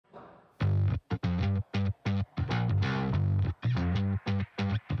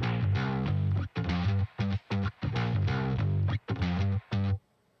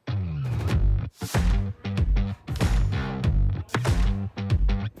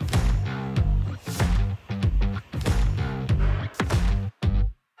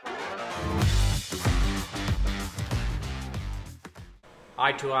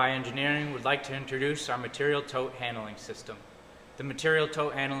I2I Engineering would like to introduce our material tote handling system. The material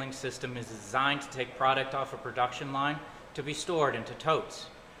tote handling system is designed to take product off a production line to be stored into totes,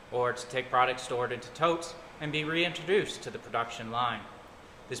 or to take product stored into totes and be reintroduced to the production line.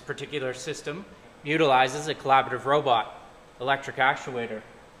 This particular system utilizes a collaborative robot, electric actuator,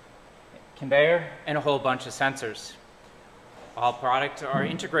 conveyor, and a whole bunch of sensors. All products are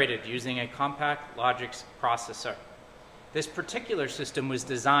integrated using a compact logic processor. This particular system was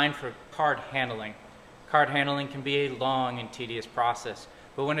designed for card handling. Card handling can be a long and tedious process,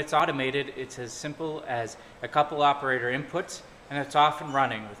 but when it's automated, it's as simple as a couple operator inputs, and it's off and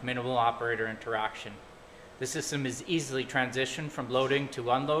running with minimal operator interaction. The system is easily transitioned from loading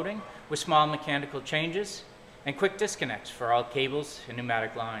to unloading with small mechanical changes and quick disconnects for all cables and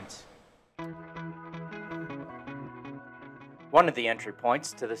pneumatic lines. One of the entry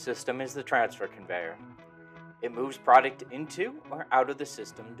points to the system is the transfer conveyor. It moves product into or out of the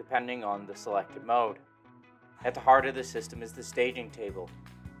system depending on the selected mode. At the heart of the system is the staging table.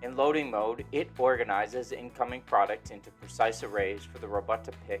 In loading mode, it organizes incoming product into precise arrays for the robot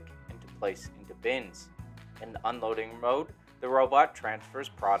to pick and to place into bins. In unloading mode, the robot transfers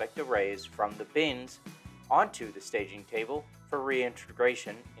product arrays from the bins onto the staging table for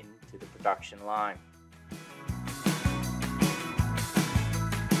reintegration into the production line.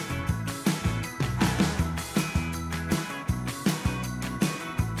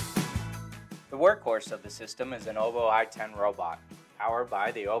 The workhorse of the system is an Obo i10 robot, powered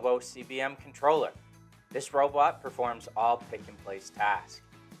by the Obo CBM controller. This robot performs all pick-and-place tasks.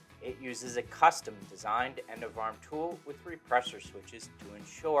 It uses a custom-designed end-of-arm tool with repressor switches to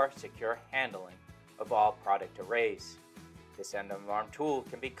ensure secure handling of all product arrays. This end-of-arm tool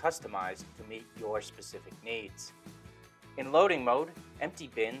can be customized to meet your specific needs. In loading mode,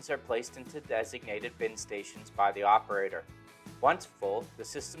 empty bins are placed into designated bin stations by the operator. Once full, the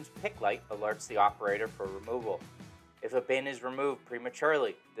system's pick light alerts the operator for removal. If a bin is removed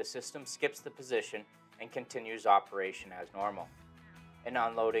prematurely, the system skips the position and continues operation as normal. In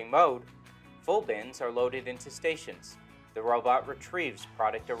unloading mode, full bins are loaded into stations. The robot retrieves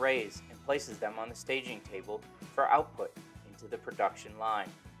product arrays and places them on the staging table for output into the production line.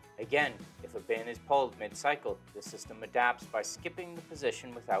 Again, if a bin is pulled mid-cycle, the system adapts by skipping the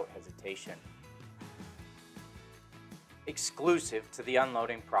position without hesitation. Exclusive to the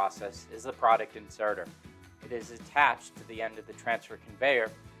unloading process is the product inserter. It is attached to the end of the transfer conveyor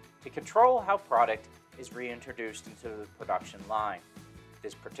to control how product is reintroduced into the production line.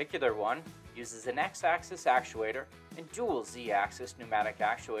 This particular one uses an X-axis actuator and dual Z-axis pneumatic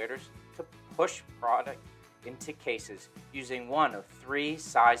actuators to push product into cases using one of 3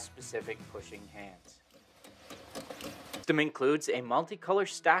 size-specific pushing hands. The system includes a multicolor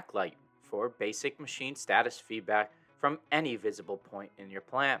stack light for basic machine status feedback from any visible point in your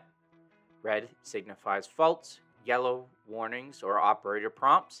plant. Red signifies faults, yellow warnings or operator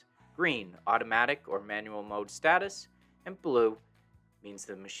prompts, green automatic or manual mode status, and blue means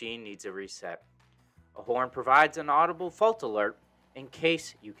the machine needs a reset. A horn provides an audible fault alert in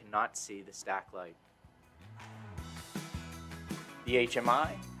case you cannot see the stack light. The HMI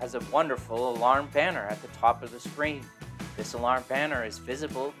has a wonderful alarm banner at the top of the screen. This alarm banner is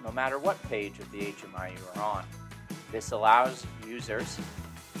visible no matter what page of the HMI you are on. This allows users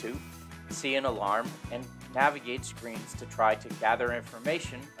to see an alarm and navigate screens to try to gather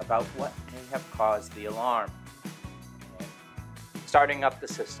information about what may have caused the alarm. Starting up the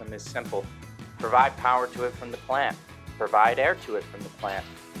system is simple. Provide power to it from the plant. Provide air to it from the plant.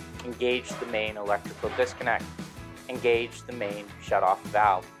 Engage the main electrical disconnect. Engage the main shut-off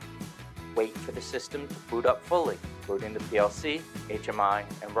valve. Wait for the system to boot up fully, including the PLC, HMI,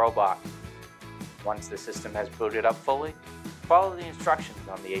 and robot. Once the system has booted up fully, follow the instructions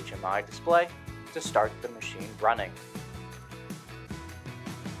on the HMI display to start the machine running.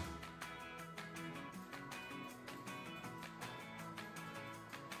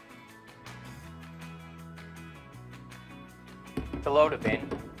 To load a bin,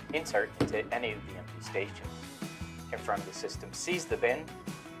 insert into any of the empty stations. Confirm the system sees the bin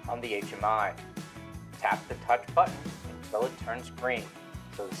on the HMI. Tap the touch button until it turns green,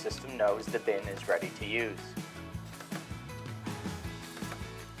 so the system knows the bin is ready to use.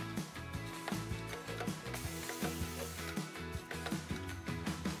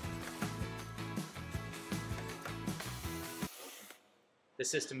 The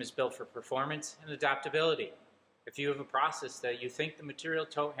system is built for performance and adaptability. If you have a process that you think the material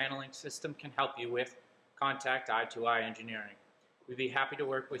tote handling system can help you with, contact I2I Engineering. We'd be happy to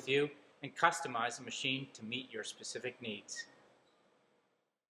work with you and customize a machine to meet your specific needs.